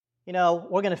You know,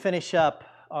 we're going to finish up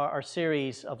our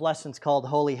series of lessons called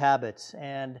Holy Habits,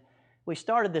 and we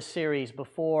started this series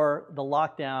before the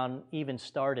lockdown even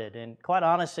started, and quite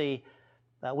honestly,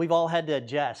 we've all had to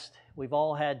adjust. We've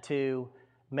all had to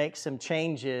make some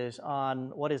changes on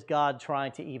what is God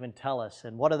trying to even tell us,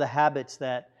 and what are the habits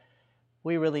that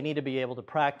we really need to be able to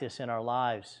practice in our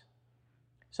lives.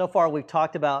 So far, we've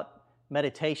talked about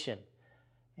meditation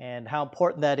and how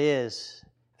important that is,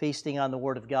 feasting on the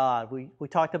Word of God. We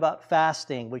talked about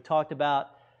fasting. We talked about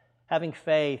having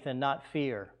faith and not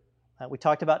fear. We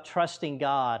talked about trusting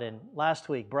God. And last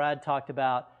week, Brad talked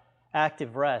about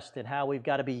active rest and how we've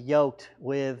got to be yoked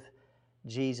with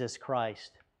Jesus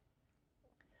Christ.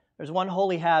 There's one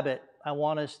holy habit I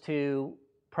want us to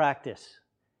practice,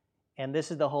 and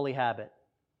this is the holy habit: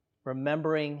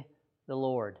 remembering the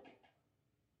Lord.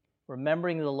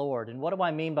 Remembering the Lord. And what do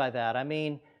I mean by that? I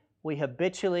mean, we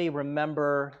habitually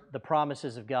remember the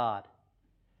promises of God.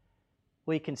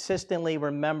 We consistently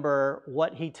remember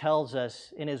what He tells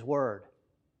us in His Word.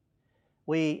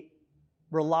 We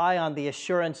rely on the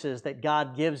assurances that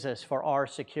God gives us for our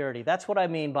security. That's what I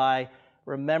mean by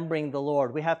remembering the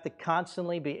Lord. We have to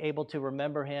constantly be able to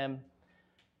remember Him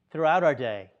throughout our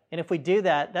day. And if we do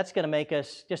that, that's going to make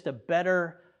us just a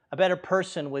better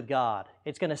person with God.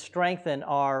 It's going to strengthen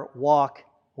our walk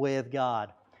with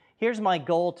God. Here's my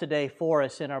goal today for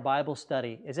us in our Bible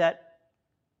study, is that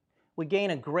we gain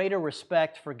a greater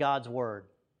respect for God's Word,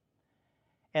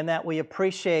 and that we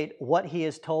appreciate what He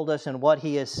has told us and what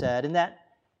He has said, and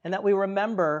that we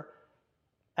remember,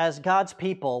 as God's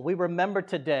people, we remember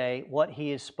today what He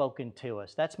has spoken to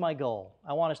us. That's my goal.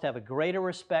 I want us to have a greater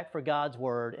respect for God's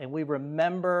Word, and we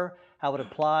remember how it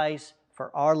applies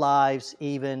for our lives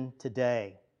even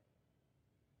today.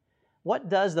 What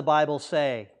does the Bible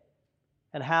say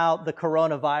and how the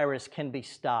coronavirus can be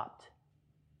stopped?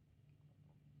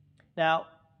 Now,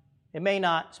 it may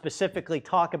not specifically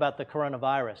talk about the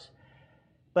coronavirus,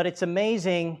 but it's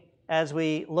amazing as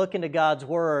we look into God's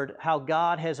Word how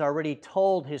God has already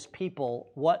told His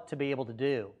people what to be able to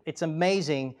do. It's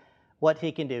amazing what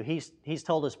He can do. He's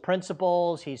told us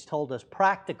principles, He's told us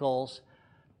practicals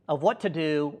of what to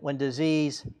do when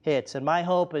disease hits. And my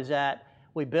hope is that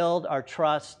we build our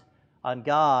trust on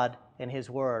God and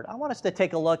His Word. I want us to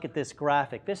take a look at this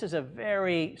graphic. This is a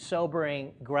very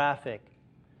sobering graphic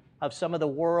of some of the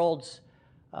world's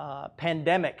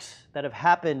pandemics that have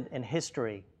happened in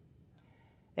history.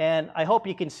 And I hope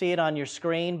you can see it on your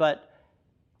screen, but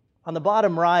on the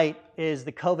bottom right is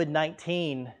the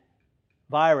COVID-19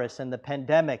 virus and the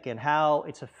pandemic and how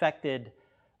it's affected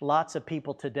lots of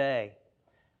people today.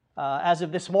 As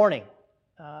of this morning,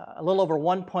 a little over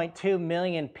 1.2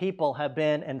 million people have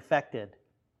been infected.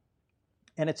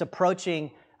 And it's approaching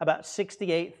about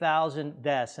 68,000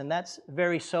 deaths. And that's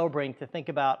very sobering to think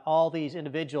about all these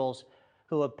individuals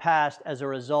who have passed as a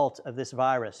result of this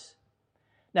virus.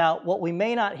 Now, what we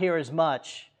may not hear as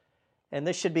much, and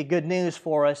this should be good news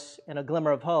for us and a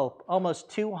glimmer of hope, almost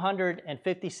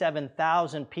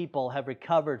 257,000 people have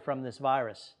recovered from this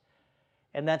virus.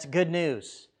 And that's good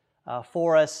news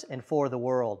for us and for the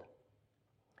world.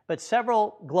 But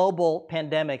several global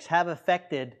pandemics have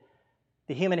affected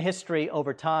the human history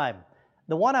over time.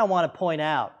 The one I want to point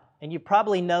out, and you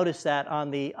probably noticed that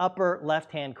on the upper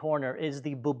left-hand corner, is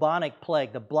the bubonic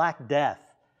plague, the Black Death,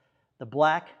 the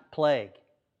Black Plague.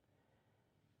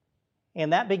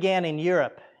 And that began in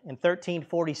Europe in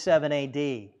 1347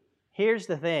 AD. Here's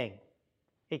the thing.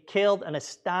 It killed an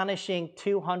astonishing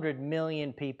 200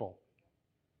 million people.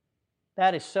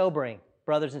 That is sobering,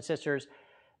 brothers and sisters.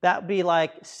 That would be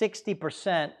like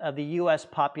 60% of the U.S.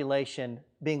 population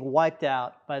being wiped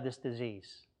out by this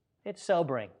disease. It's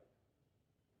sobering.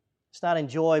 It's not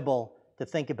enjoyable to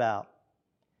think about.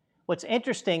 What's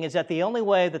interesting is that the only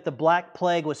way that the Black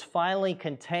Plague was finally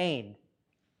contained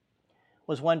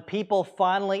was when people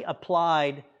finally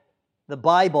applied the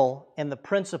Bible and the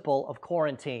principle of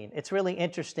quarantine. It's really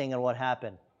interesting in what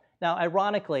happened. Now,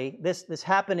 ironically, this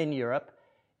happened in Europe.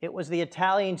 It was the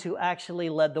Italians who actually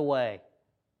led the way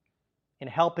in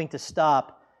helping to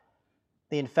stop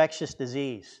the infectious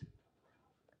disease.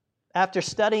 After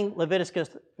studying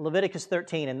Leviticus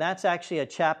 13, and that's actually a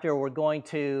chapter we're going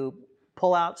to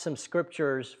pull out some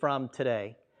scriptures from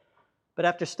today, but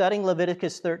after studying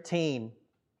Leviticus 13,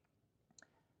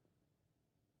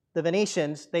 the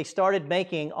Venetians, they started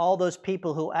making all those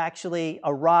people who actually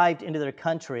arrived into their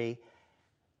country,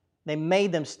 they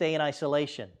made them stay in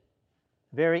isolation.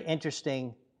 Very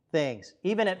interesting things.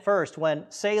 Even at first, when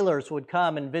sailors would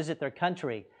come and visit their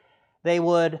country, they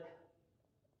would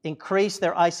increase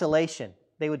their isolation.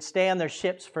 They would stay on their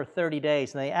ships for 30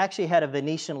 days, and they actually had a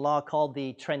Venetian law called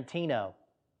the Trentino.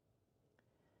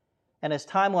 And as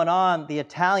time went on, the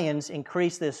Italians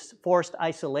increased this forced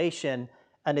isolation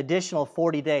an additional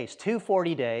 40 days,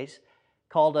 240 days,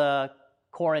 called a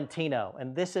quarantino.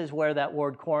 And this is where that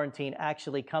word quarantine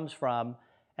actually comes from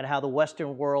and how the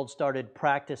Western world started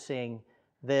practicing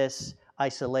this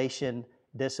isolation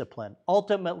discipline.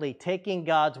 Ultimately, taking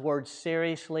God's word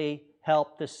seriously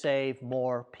helped to save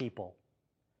more people.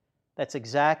 That's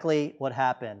exactly what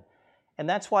happened. And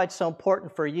that's why it's so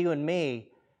important for you and me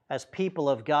as people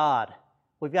of God.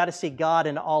 We've got to see God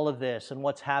in all of this and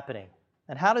what's happening.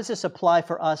 And how does this apply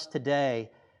for us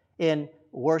today in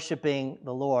worshiping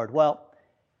the Lord? Well,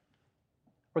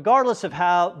 regardless of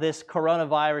how this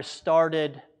coronavirus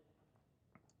started,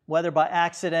 whether by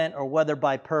accident or whether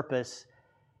by purpose,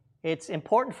 it's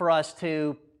important for us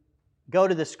to go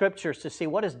to the Scriptures to see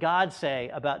what does God say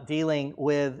about dealing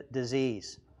with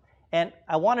disease. And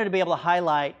I wanted to be able to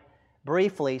highlight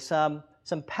briefly some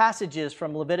passages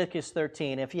from Leviticus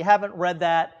 13. If you haven't read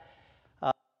that,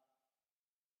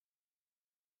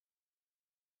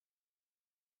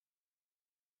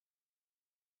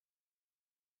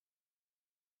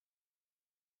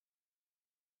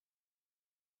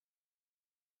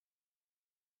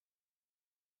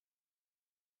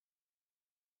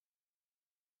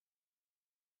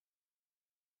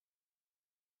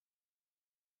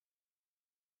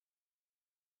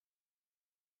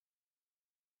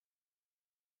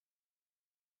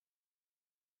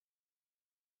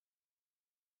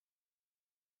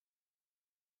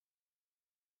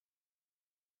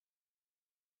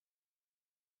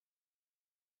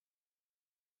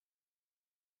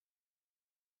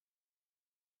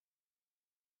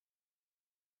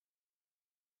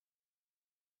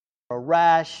 a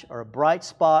rash or a bright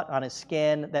spot on his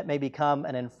skin that may become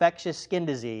an infectious skin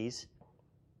disease,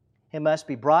 he must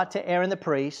be brought to Aaron the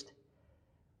priest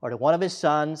or to one of his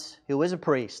sons who is a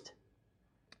priest.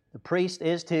 The priest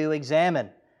is to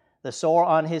examine the sore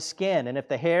on his skin, and if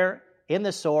the hair in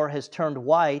the sore has turned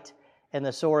white and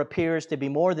the sore appears to be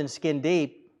more than skin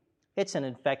deep, it's an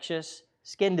infectious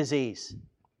skin disease.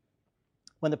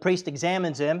 When the priest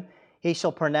examines him, he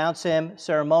shall pronounce him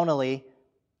ceremonially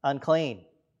unclean.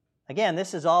 Again,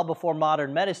 this is all before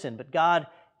modern medicine, but God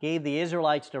gave the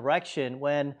Israelites direction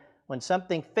when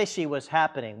something fishy was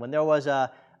happening, when there was an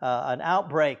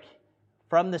outbreak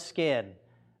from the skin.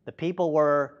 The people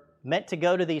were meant to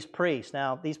go to these priests.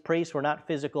 Now, these priests were not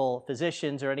physical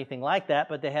physicians or anything like that,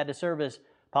 but they had to serve as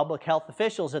public health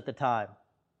officials at the time.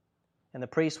 And the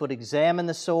priest would examine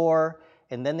the sore,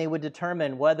 and then they would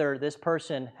determine whether this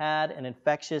person had an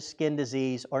infectious skin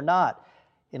disease or not.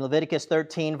 In Leviticus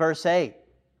 13, verse 8,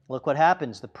 look what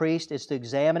happens. The priest is to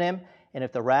examine him, and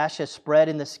if the rash has spread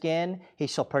in the skin, he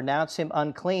shall pronounce him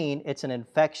unclean. It's an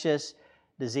infectious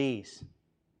disease.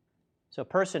 So a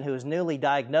person who is newly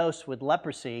diagnosed with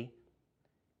leprosy,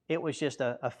 it was just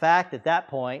a fact at that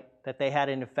point that they had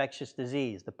an infectious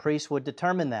disease. The priest would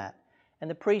determine that. And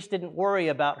the priest didn't worry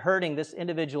about hurting this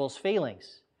individual's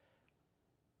feelings.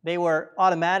 They were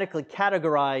automatically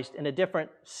categorized in a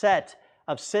different set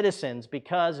of citizens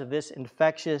because of this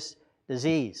infectious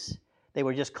disease. They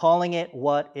were just calling it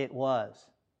what it was.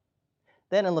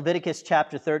 Then in Leviticus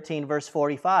chapter 13, verse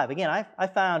 45, again, I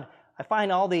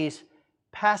find all these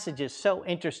passages so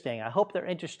interesting. I hope they're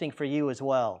interesting for you as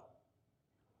well.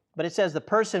 But it says the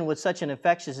person with such an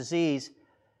infectious disease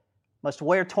must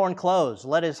wear torn clothes.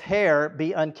 Let his hair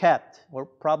be unkept. We're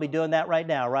probably doing that right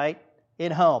now, right?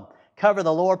 In home. Cover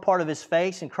the lower part of his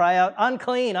face and cry out,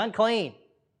 unclean, unclean.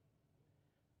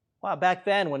 Wow, back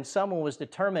then when someone was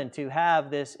determined to have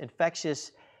this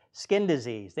infectious skin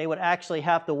disease, they would actually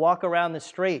have to walk around the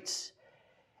streets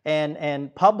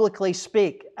and publicly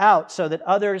speak out so that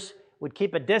others would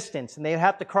keep a distance, and they'd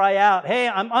have to cry out, hey,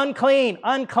 I'm unclean,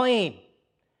 unclean.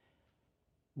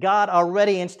 God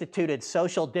already instituted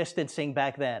social distancing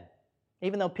back then.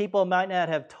 Even though people might not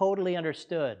have totally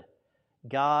understood,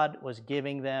 God was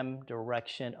giving them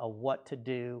direction of what to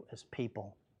do as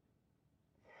people.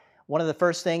 One of the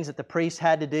first things that the priests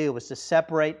had to do was to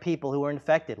separate people who were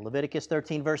infected. Leviticus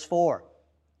 13, verse 4.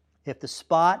 If the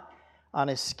spot on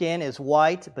his skin is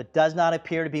white but does not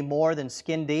appear to be more than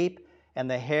skin deep, and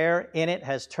the hair in it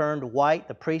has turned white,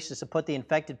 the priest is to put the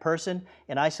infected person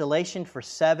in isolation for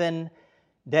 7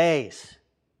 days.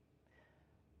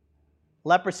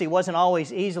 Leprosy wasn't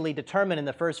always easily determined in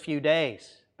the first few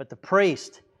days, but the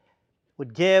priest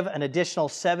would give an additional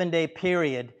 7-day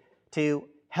period to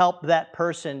help that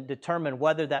person determine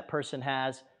whether that person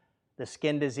has the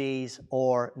skin disease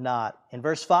or not. In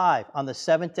verse 5, on the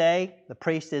 7th day, the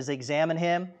priest is to examine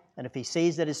him, and if he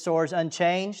sees that his sore is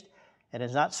unchanged and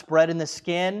has not spread in the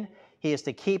skin, he is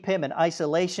to keep him in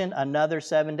isolation another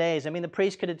 7 days. I mean, the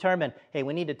priest could determine, hey,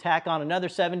 we need to tack on another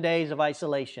 7 days of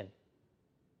isolation.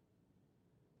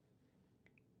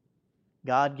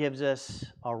 God gives us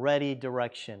already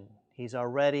direction. He's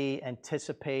already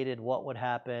anticipated what would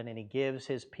happen, and he gives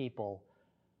his people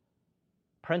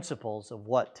principles of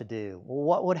what to do. Well,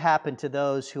 what would happen to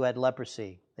those who had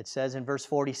leprosy? It says in verse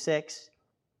 46,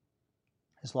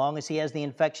 as long as he has the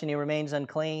infection, he remains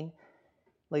unclean.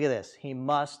 Look at this. He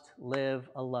must live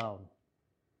alone.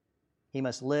 He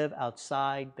must live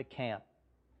outside the camp.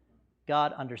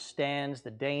 God understands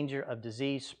the danger of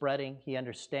disease spreading. He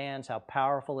understands how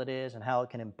powerful it is and how it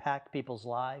can impact people's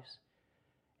lives.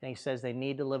 And he says they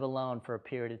need to live alone for a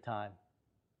period of time.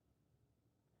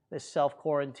 This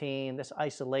self-quarantine, this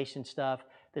isolation stuff,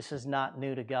 this is not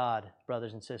new to God,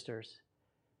 brothers and sisters.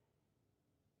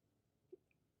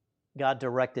 God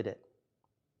directed it.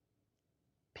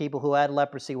 People who had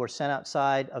leprosy were sent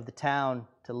outside of the town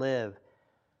to live.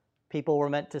 People were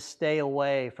meant to stay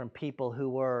away from people who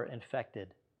were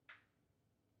infected.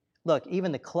 Look,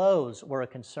 even the clothes were a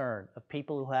concern of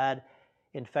people who had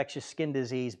infectious skin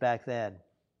disease back then.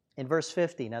 In verse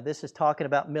 50, now this is talking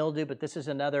about mildew, but this is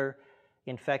another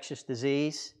infectious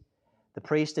disease. The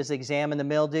priest is to examine the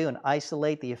mildew and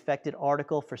isolate the affected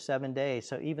article for 7 days.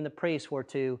 So even the priests were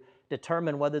to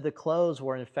determine whether the clothes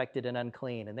were infected and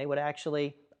unclean, and they would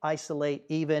actually isolate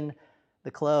even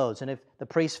the clothes. And if the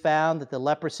priest found that the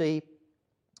leprosy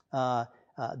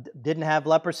didn't have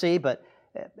leprosy, but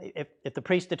if the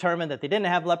priest determined that they didn't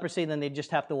have leprosy, then they'd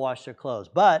just have to wash their clothes.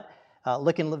 But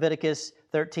look in Leviticus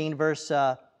 13, verse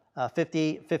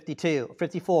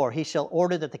 54. He shall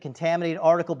order that the contaminated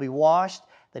article be washed,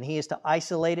 then he is to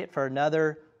isolate it for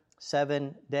another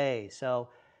 7 days. So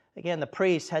again, the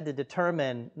priest had to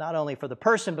determine not only for the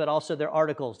person, but also their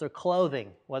articles, their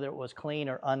clothing, whether it was clean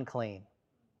or unclean.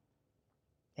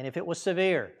 And if it was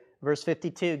severe, verse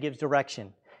 52 gives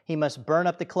direction. He must burn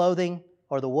up the clothing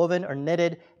or the woven or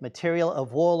knitted material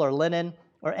of wool or linen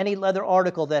or any leather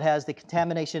article that has the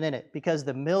contamination in it, because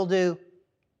the mildew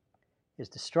is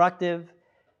destructive.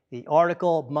 The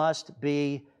article must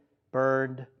be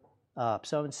burned up.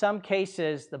 So in some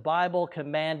cases, the Bible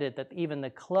commanded that even the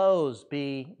clothes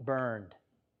be burned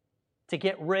to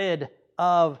get rid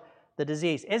of the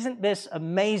disease. Isn't this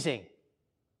amazing?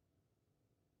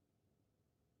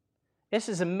 This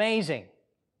is amazing.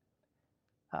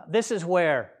 This is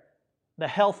where the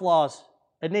health laws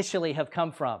initially have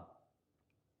come from.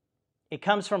 It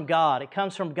comes from God. It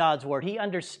comes from God's Word. He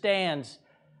understands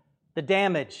the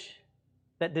damage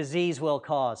that disease will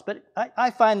cause. But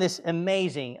I find this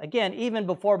amazing. Again, even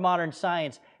before modern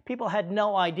science, people had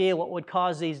no idea what would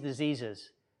cause these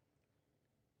diseases.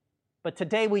 But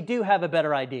today we do have a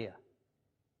better idea.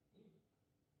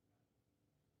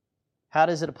 How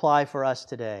does it apply for us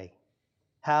today?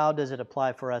 How does it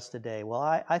apply for us today? Well,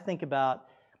 I think about,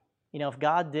 if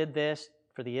God did this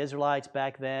for the Israelites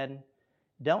back then,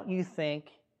 don't you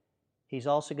think He's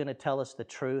also going to tell us the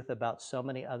truth about so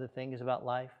many other things about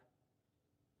life?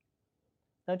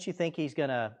 Don't you think He's going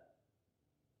to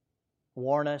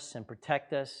warn us and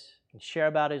protect us and share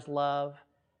about His love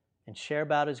and share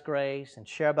about His grace and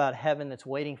share about heaven that's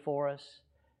waiting for us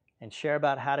and share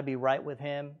about how to be right with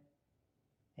Him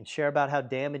and share about how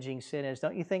damaging sin is?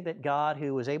 Don't you think that God,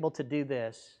 who was able to do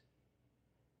this,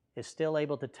 is still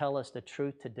able to tell us the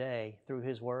truth today through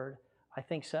His Word? I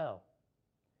think so.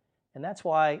 And that's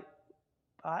why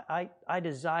I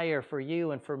desire for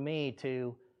you and for me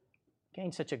to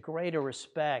gain such a greater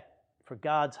respect for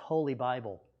God's holy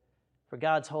Bible, for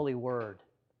God's holy Word.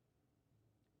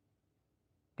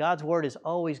 God's Word is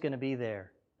always going to be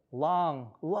there,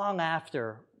 long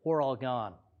after we're all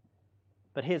gone.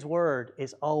 But His Word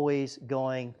is always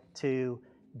going to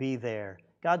be there.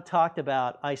 God talked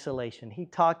about isolation. He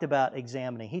talked about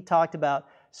examining. He talked about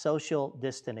social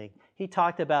distancing. He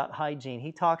talked about hygiene.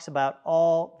 He talks about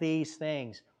all these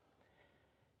things.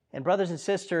 And brothers and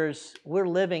sisters, we're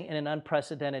living in an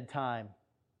unprecedented time.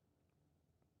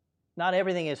 Not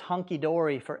everything is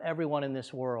hunky-dory for everyone in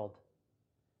this world.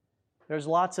 There's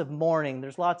lots of mourning.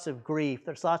 There's lots of grief.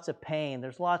 There's lots of pain.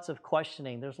 There's lots of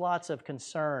questioning. There's lots of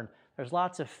concern. There's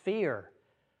lots of fear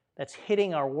that's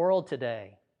hitting our world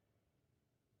today.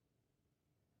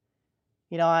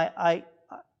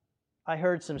 I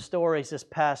heard some stories this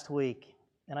past week,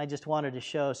 and I just wanted to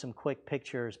show some quick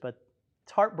pictures, but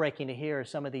it's heartbreaking to hear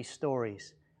some of these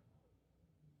stories.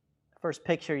 The first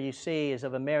picture you see is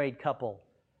of a married couple,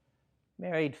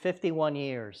 married 51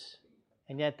 years,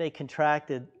 and yet they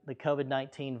contracted the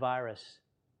COVID-19 virus,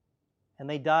 and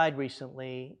they died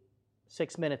recently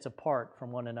 6 minutes apart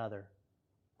from one another.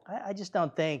 I just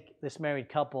don't think this married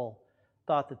couple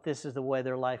thought that this is the way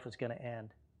their life was going to end.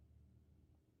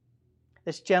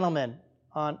 This gentleman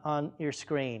on your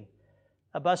screen,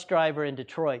 a bus driver in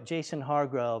Detroit, Jason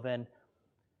Hargrove, and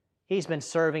he's been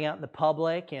serving out in the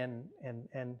public, and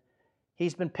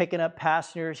he's been picking up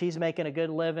passengers. He's making a good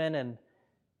living, and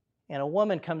a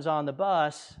woman comes on the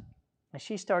bus, and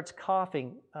she starts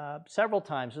coughing several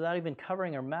times without even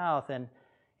covering her mouth, and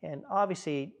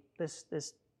obviously this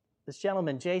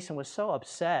gentleman, Jason, was so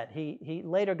upset. He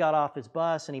later got off his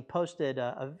bus, and he posted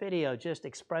a video just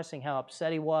expressing how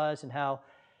upset he was and how,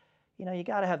 you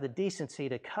got to have the decency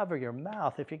to cover your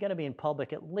mouth. If you're going to be in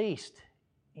public, at least,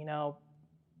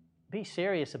 be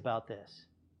serious about this.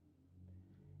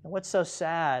 And what's so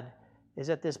sad is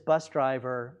that this bus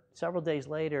driver, several days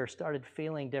later, started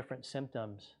feeling different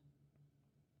symptoms.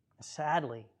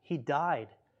 Sadly, he died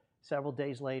several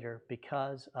days later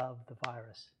because of the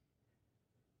virus.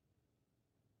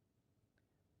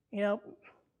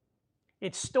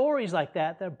 It's stories like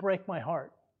that break my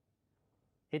heart.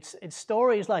 It's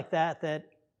stories like that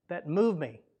move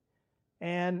me.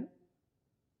 And,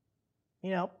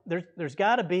 there's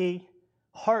got to be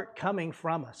heart coming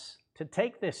from us to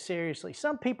take this seriously.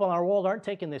 Some people in our world aren't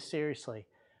taking this seriously.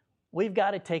 We've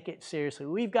got to take it seriously.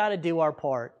 We've got to do our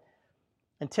part.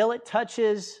 Until it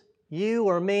touches you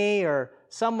or me or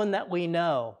someone that we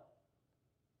know,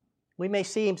 we may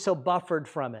seem so buffered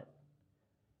from it.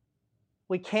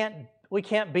 We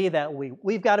can't be that way.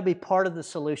 We've got to be part of the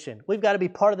solution. We've got to be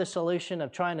part of the solution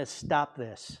of trying to stop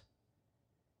this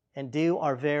and do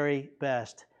our very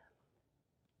best.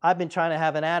 I've been trying to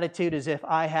have an attitude as if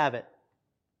I have it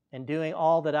and doing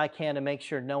all that I can to make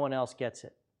sure no one else gets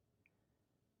it.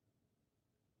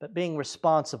 But being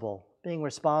responsible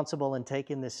and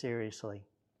taking this seriously.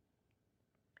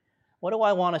 What do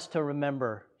I want us to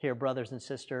remember here, brothers and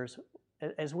sisters?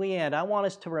 As we end, I want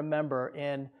us to remember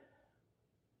in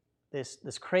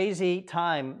this crazy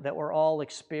time that we're all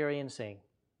experiencing.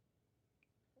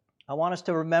 I want us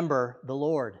to remember the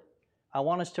Lord. I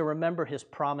want us to remember His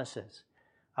promises.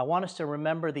 I want us to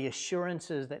remember the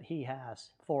assurances that He has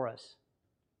for us.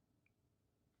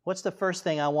 What's the first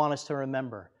thing I want us to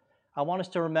remember? I want us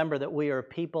to remember that we are a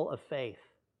people of faith.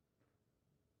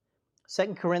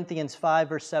 2 Corinthians 5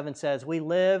 verse 7 says, we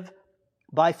live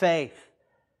by faith,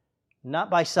 not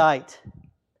by sight.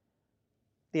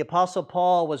 The Apostle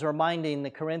Paul was reminding the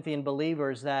Corinthian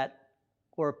believers that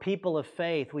we're a people of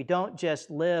faith. We don't just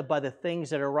live by the things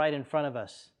that are right in front of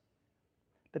us.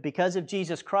 But because of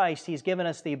Jesus Christ, He's given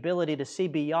us the ability to see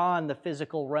beyond the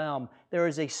physical realm. There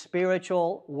is a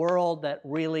spiritual world that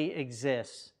really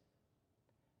exists.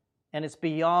 And it's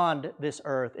beyond this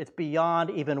earth. It's beyond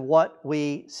even what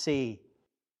we see.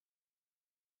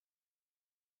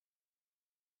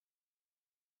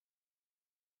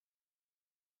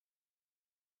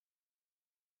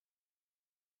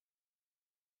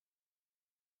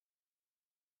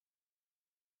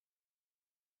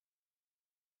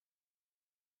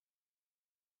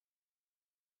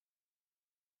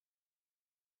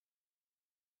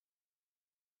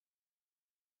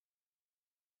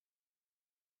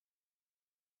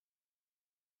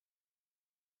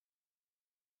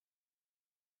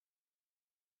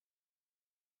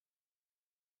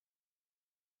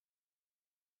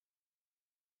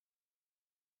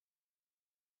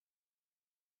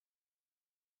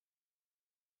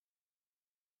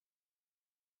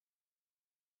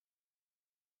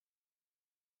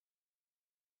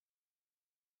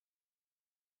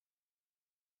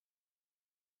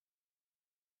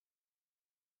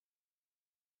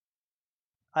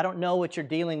 I don't know what you're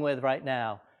dealing with right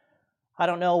now. I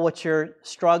don't know what you're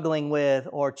struggling with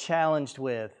or challenged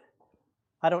with.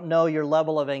 I don't know your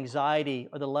level of anxiety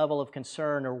or the level of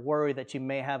concern or worry that you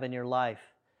may have in your life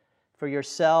for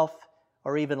yourself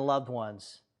or even loved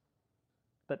ones.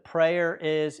 But prayer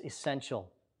is essential.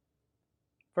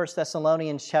 1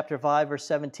 Thessalonians chapter 5 verse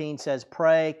 17 says,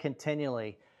 pray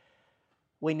continually.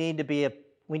 We need to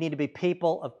be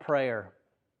people of prayer.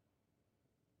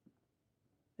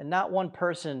 And not one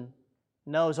person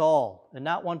knows all, and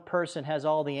not one person has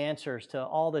all the answers to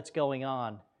all that's going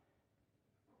on.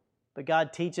 But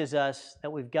God teaches us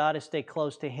that we've got to stay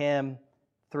close to Him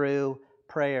through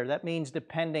prayer. That means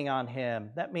depending on Him.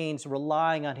 That means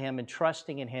relying on Him and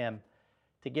trusting in Him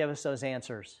to give us those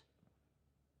answers.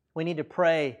 We need to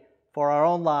pray for our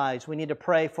own lives. We need to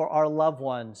pray for our loved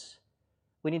ones.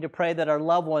 We need to pray that our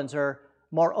loved ones are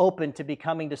more open to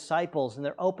becoming disciples and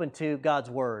they're open to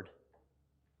God's Word.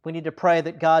 We need to pray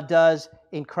that God does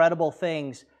incredible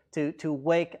things to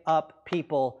wake up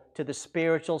people to the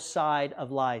spiritual side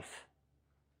of life.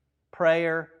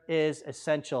 Prayer is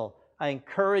essential. I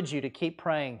encourage you to keep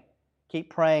praying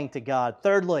to God.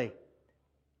 Thirdly,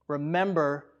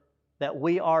 remember that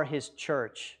we are His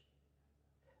church.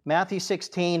 Matthew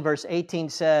 16, verse 18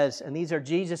 says, and these are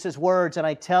Jesus' words, and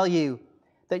I tell you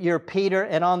that you're Peter,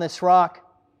 and on this rock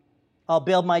I'll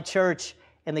build my church,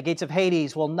 and the gates of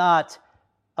Hades will not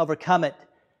overcome it.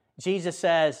 Jesus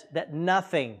says that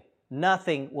nothing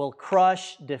will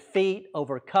crush, defeat,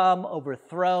 overcome,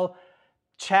 overthrow,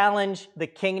 challenge the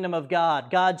kingdom of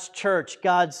God, God's church,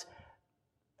 God's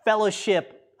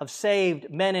fellowship of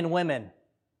saved men and women.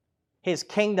 His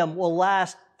kingdom will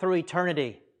last through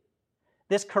eternity.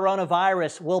 This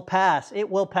coronavirus will pass. It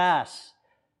will pass.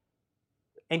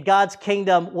 And God's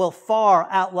kingdom will far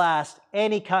outlast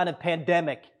any kind of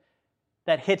pandemic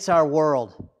that hits our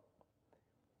world.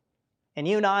 And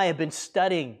you and I have been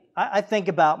studying. I think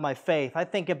about my faith. I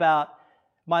think about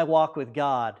my walk with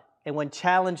God. And when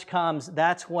challenge comes,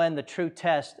 that's when the true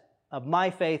test of my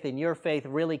faith and your faith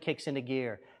really kicks into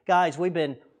gear. Guys, we've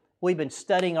been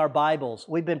studying our Bibles.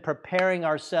 We've been preparing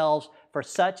ourselves for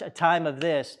such a time of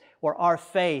this where our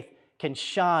faith can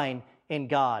shine in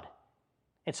God.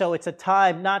 And so it's a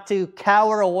time not to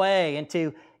cower away and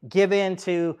to give in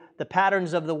to the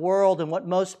patterns of the world and what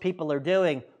most people are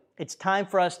doing. It's time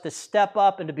for us to step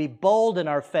up and to be bold in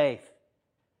our faith,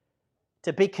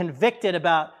 to be convicted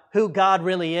about who God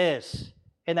really is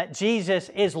and that Jesus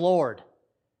is Lord.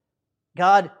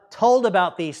 God told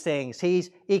about these things.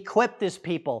 He's equipped His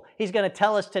people. He's going to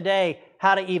tell us today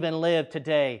how to even live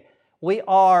today. We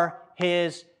are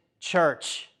His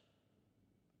church.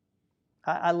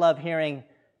 I love hearing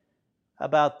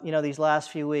about, these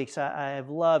last few weeks. I have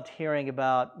loved hearing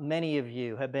about many of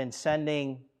you have been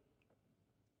sending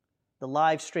the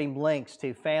live stream links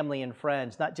to family and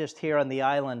friends, not just here on the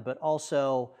island, but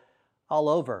also all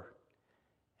over.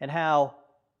 And how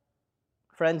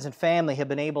friends and family have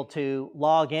been able to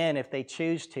log in if they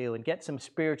choose to and get some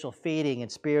spiritual feeding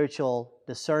and spiritual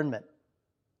discernment.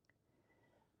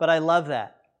 But I love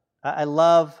that. I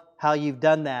love how you've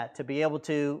done that, to be able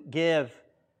to give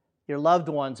your loved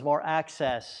ones more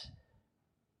access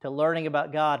to learning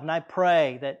about God. And I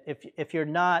pray that if you're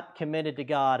not committed to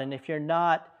God and if you're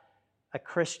not a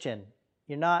Christian,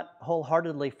 you're not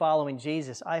wholeheartedly following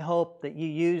Jesus, I hope that you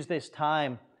use this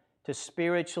time to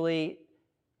spiritually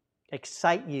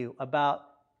excite you about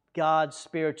God's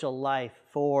spiritual life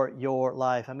for your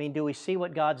life. I mean, do we see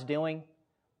what God's doing?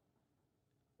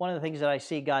 One of the things that I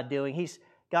see God doing,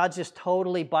 God's just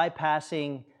totally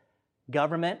bypassing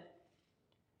government.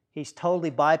 He's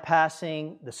totally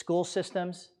bypassing the school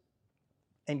systems.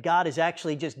 And God is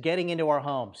actually just getting into our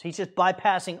homes. He's just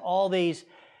bypassing all these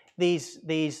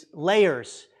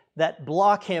layers that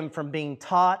block Him from being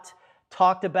taught,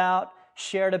 talked about,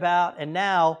 shared about. And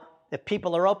now, if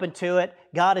people are open to it,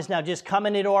 God is now just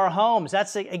coming into our homes.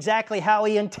 That's exactly how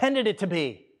He intended it to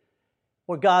be,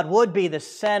 where God would be the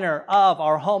center of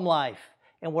our home life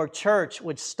and where church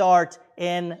would start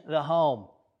in the home.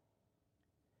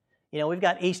 We've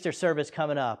got Easter service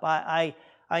coming up. I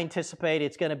anticipate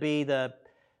it's going to be the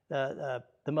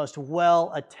most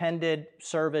well-attended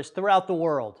service throughout the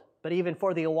world. But even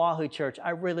for the Oahu Church, I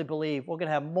really believe we're going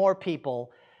to have more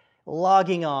people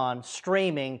logging on,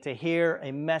 streaming to hear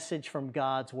a message from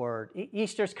God's Word.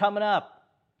 Easter's coming up.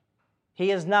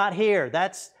 He is not here.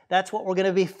 That's what we're going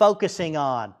to be focusing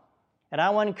on. And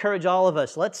I want to encourage all of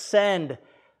us, let's send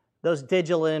those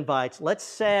digital invites. Let's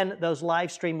send those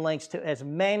live stream links to as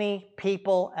many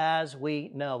people as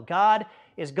we know. God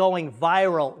is going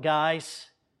viral, guys.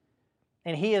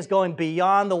 And He is going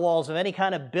beyond the walls of any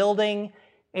kind of building,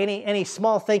 any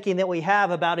small thinking that we have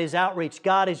about His outreach.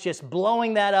 God is just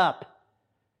blowing that up.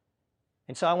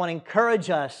 And so I want to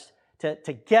encourage us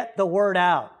to get the word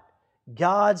out.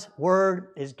 God's Word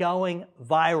is going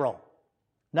viral.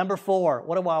 Number 4,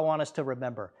 what do I want us to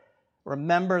remember?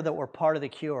 Remember that we're part of the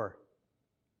cure.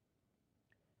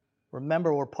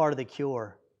 Remember we're part of the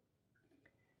cure.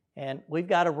 And we've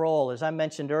got a role, as I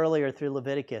mentioned earlier through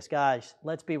Leviticus. Guys,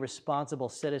 let's be responsible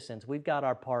citizens. We've got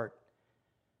our part.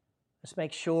 Let's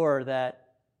make sure that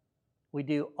we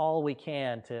do all we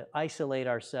can to isolate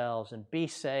ourselves and be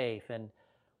safe and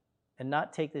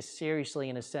not take this seriously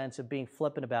in a sense of being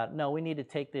flippant about it. No, we need to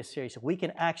take this seriously. We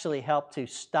can actually help to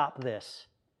stop this.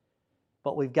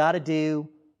 But we've got to do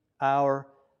our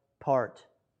part.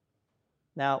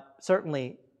 Now,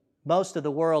 certainly, most of the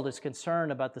world is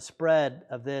concerned about the spread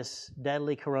of this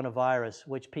deadly coronavirus,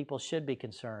 which people should be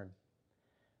concerned.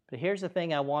 But here's the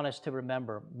thing I want us to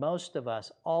remember. Most of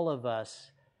us, all of us,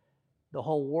 the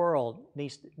whole world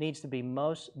needs to be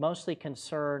mostly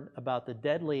concerned about the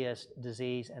deadliest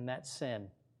disease, and that's sin.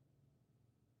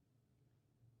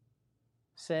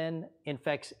 Sin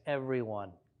infects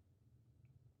everyone.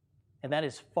 And that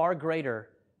is far greater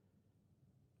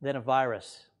than a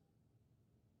virus.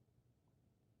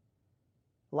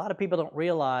 A lot of people don't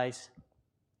realize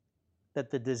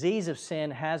that the disease of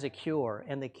sin has a cure,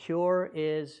 and the cure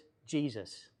is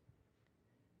Jesus.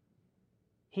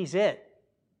 He's it.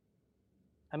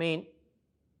 I mean,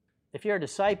 if you're a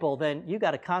disciple, then you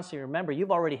got to constantly remember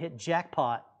you've already hit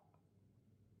jackpot.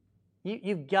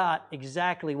 You've got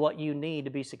exactly what you need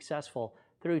to be successful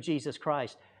through Jesus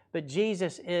Christ. But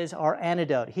Jesus is our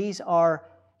antidote. He's our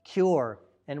cure.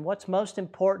 And what's most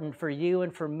important for you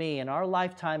and for me in our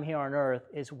lifetime here on earth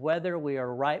is whether we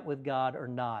are right with God or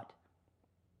not.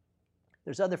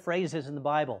 There's other phrases in the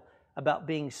Bible about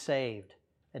being saved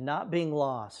and not being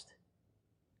lost.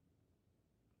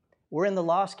 We're in the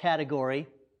lost category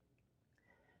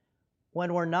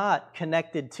when we're not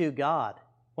connected to God,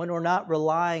 when we're not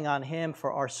relying on Him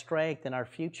for our strength and our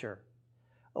future,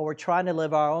 or we're trying to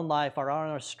live our own life, our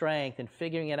own strength, and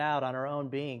figuring it out on our own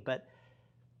being. But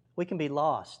we can be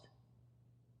lost.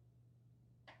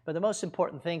 But the most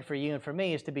important thing for you and for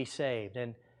me is to be saved.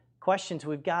 And questions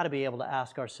we've got to be able to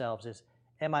ask ourselves is,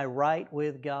 am I right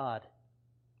with God?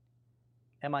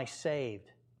 Am I saved?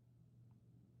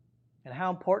 And how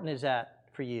important is that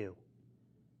for you?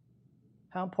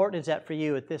 How important is that for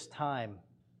you at this time?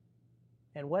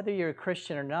 And whether you're a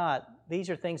Christian or not, these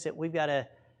are things that we've got to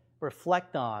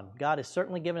reflect on. God has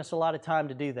certainly given us a lot of time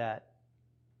to do that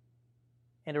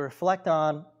and to reflect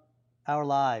on our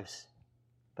lives.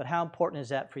 But how important is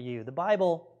that for you? The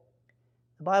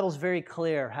Bible's very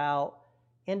clear how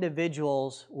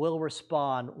individuals will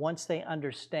respond once they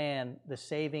understand the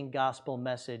saving gospel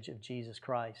message of Jesus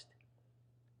Christ.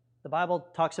 The Bible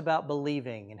talks about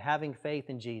believing and having faith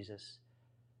in Jesus.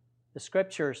 The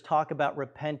Scriptures talk about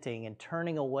repenting and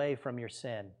turning away from your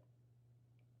sin.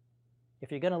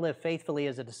 If you're going to live faithfully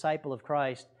as a disciple of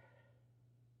Christ,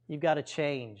 you've got to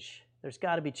change. There's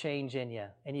got to be change in you,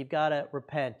 and you've got to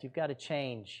repent. You've got to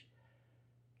change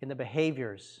in the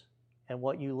behaviors and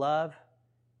what you love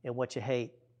and what you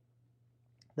hate.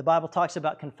 The Bible talks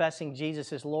about confessing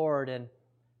Jesus as Lord, and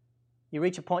you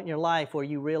reach a point in your life where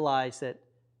you realize that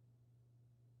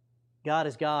God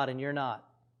is God and you're not.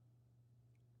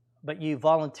 But you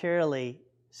voluntarily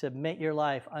submit your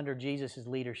life under Jesus'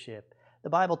 leadership. The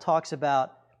Bible talks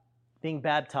about being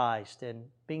baptized and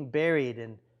being buried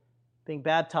and being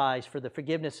baptized for the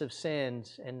forgiveness of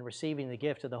sins and receiving the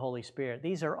gift of the Holy Spirit.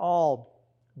 These are all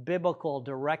biblical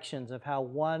directions of how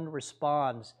one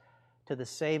responds to the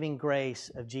saving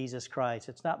grace of Jesus Christ.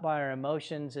 It's not by our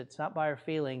emotions, it's not by our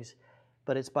feelings,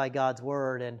 but it's by God's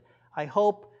Word. And I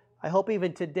hope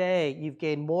even today you've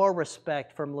gained more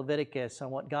respect from Leviticus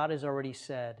on what God has already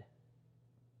said.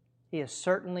 He is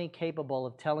certainly capable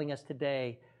of telling us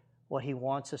today what He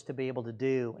wants us to be able to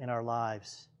do in our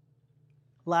lives.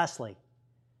 Lastly,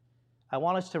 I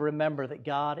want us to remember that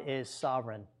God is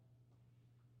sovereign.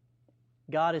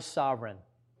 God is sovereign.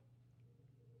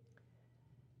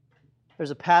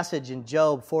 There's a passage in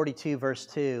Job 42, verse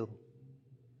 2.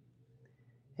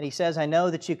 And he says, I know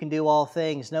that you can do all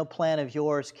things. No plan of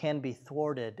yours can be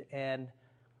thwarted. And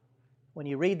when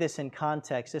you read this in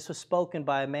context, this was spoken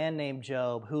by a man named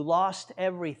Job who lost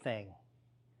everything.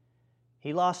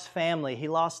 He lost family. He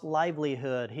lost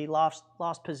livelihood. He lost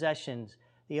possessions.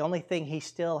 The only thing he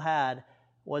still had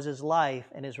was his life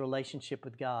and his relationship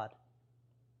with God.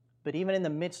 But even in the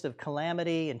midst of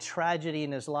calamity and tragedy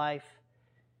in his life,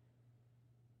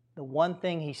 the one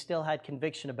thing he still had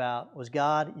conviction about was,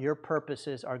 God, your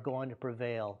purposes are going to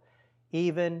prevail,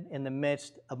 even in the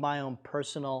midst of my own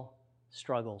personal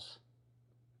struggles.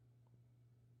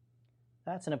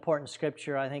 That's an important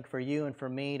scripture, I think, for you and for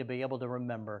me to be able to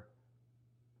remember.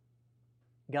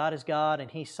 God is God,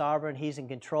 and He's sovereign, He's in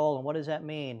control. And what does that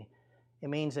mean? It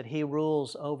means that He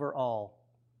rules over all.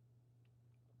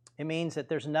 It means that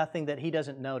there's nothing that He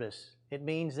doesn't notice. It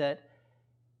means that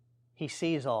He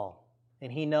sees all,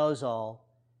 and He knows all,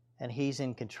 and He's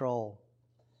in control.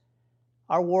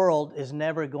 Our world is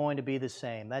never going to be the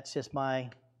same. That's just my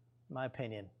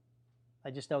opinion.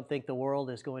 I just don't think the world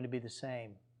is going to be the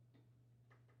same.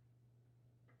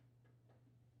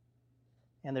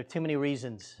 And there are too many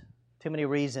reasons.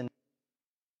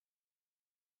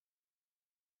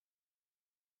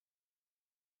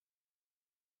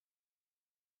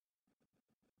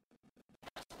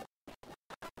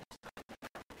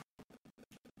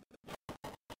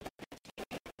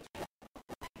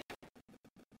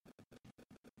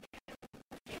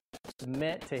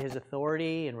 Submit to His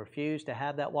authority and refuse to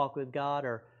have that walk with God,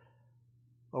 or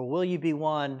will you be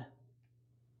one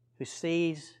who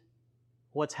sees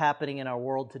what's happening in our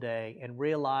world today and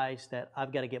realize that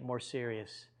I've got to get more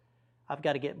serious. I've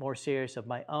got to get more serious of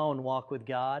my own walk with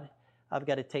God. I've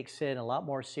got to take sin a lot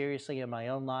more seriously in my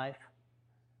own life.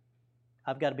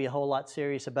 I've got to be a whole lot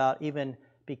serious about even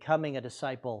becoming a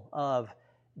disciple of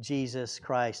Jesus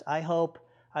Christ. I hope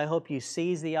you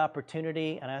seize the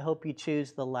opportunity, and I hope you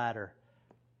choose the latter.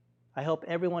 I hope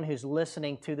everyone who's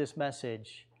listening to this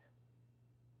message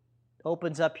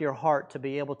opens up your heart to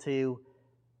be able to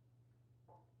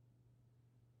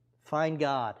find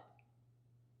God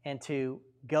and to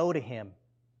go to Him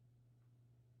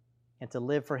and to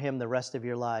live for Him the rest of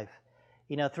your life.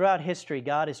 You know, throughout history,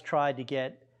 God has tried to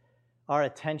get our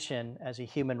attention as a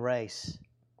human race.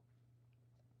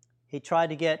 He tried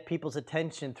to get people's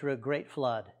attention through a great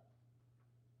flood.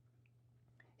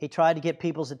 He tried to get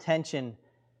people's attention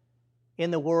in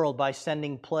the world by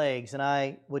sending plagues, and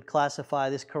I would classify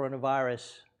this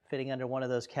coronavirus fitting under one of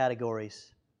those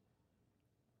categories.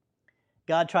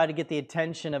 God tried to get the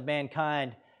attention of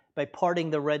mankind by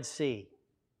parting the Red Sea.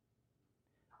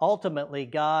 Ultimately,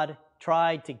 God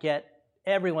tried to get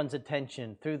everyone's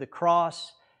attention through the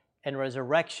cross and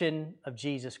resurrection of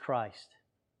Jesus Christ.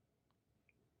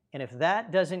 And if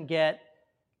that doesn't get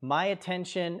my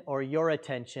attention or your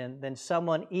attention, then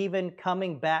someone even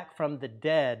coming back from the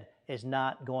dead is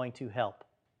not going to help.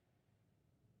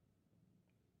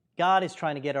 God is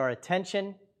trying to get our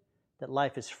attention, that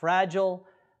life is fragile,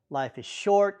 life is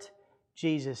short,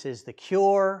 Jesus is the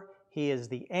cure, He is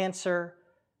the answer,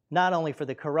 not only for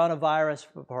the coronavirus,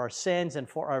 but for our sins and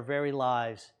for our very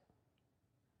lives.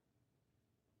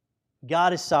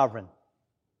 God is sovereign.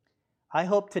 I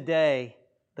hope today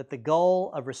that the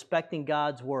goal of respecting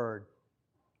God's Word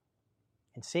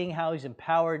and seeing how He's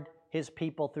empowered His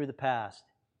people through the past,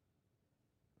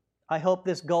 I hope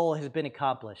this goal has been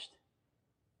accomplished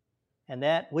and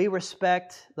that we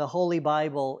respect the Holy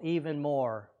Bible even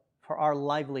more for our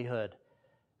livelihood,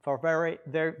 for our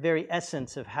very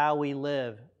essence of how we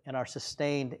live and are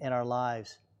sustained in our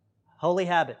lives. Holy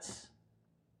habits,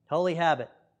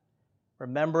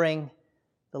 remembering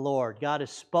the Lord. God has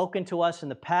spoken to us in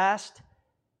the past,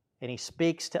 and He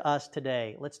speaks to us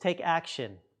today. Let's take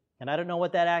action. And I don't know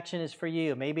what that action is for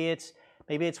you. Maybe it's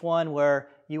one where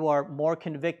you are more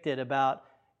convicted about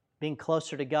being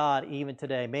closer to God even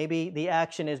today. Maybe the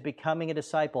action is becoming a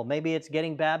disciple. Maybe it's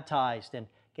getting baptized and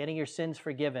getting your sins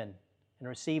forgiven and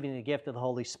receiving the gift of the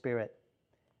Holy Spirit.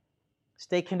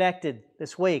 Stay connected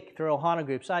this week through Ohana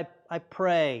groups. I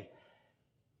pray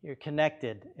you're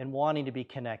connected and wanting to be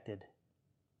connected.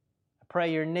 I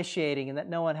pray you're initiating and that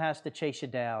no one has to chase you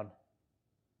down.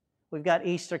 We've got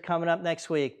Easter coming up next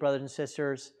week, brothers and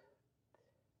sisters.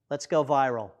 Let's go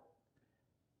viral.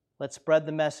 Let's spread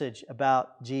the message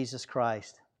about Jesus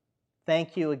Christ.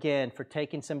 Thank you again for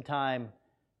taking some time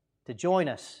to join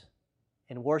us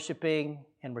in worshiping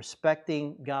and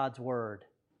respecting God's Word.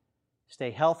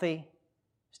 Stay healthy.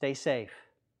 Stay safe.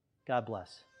 God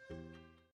bless.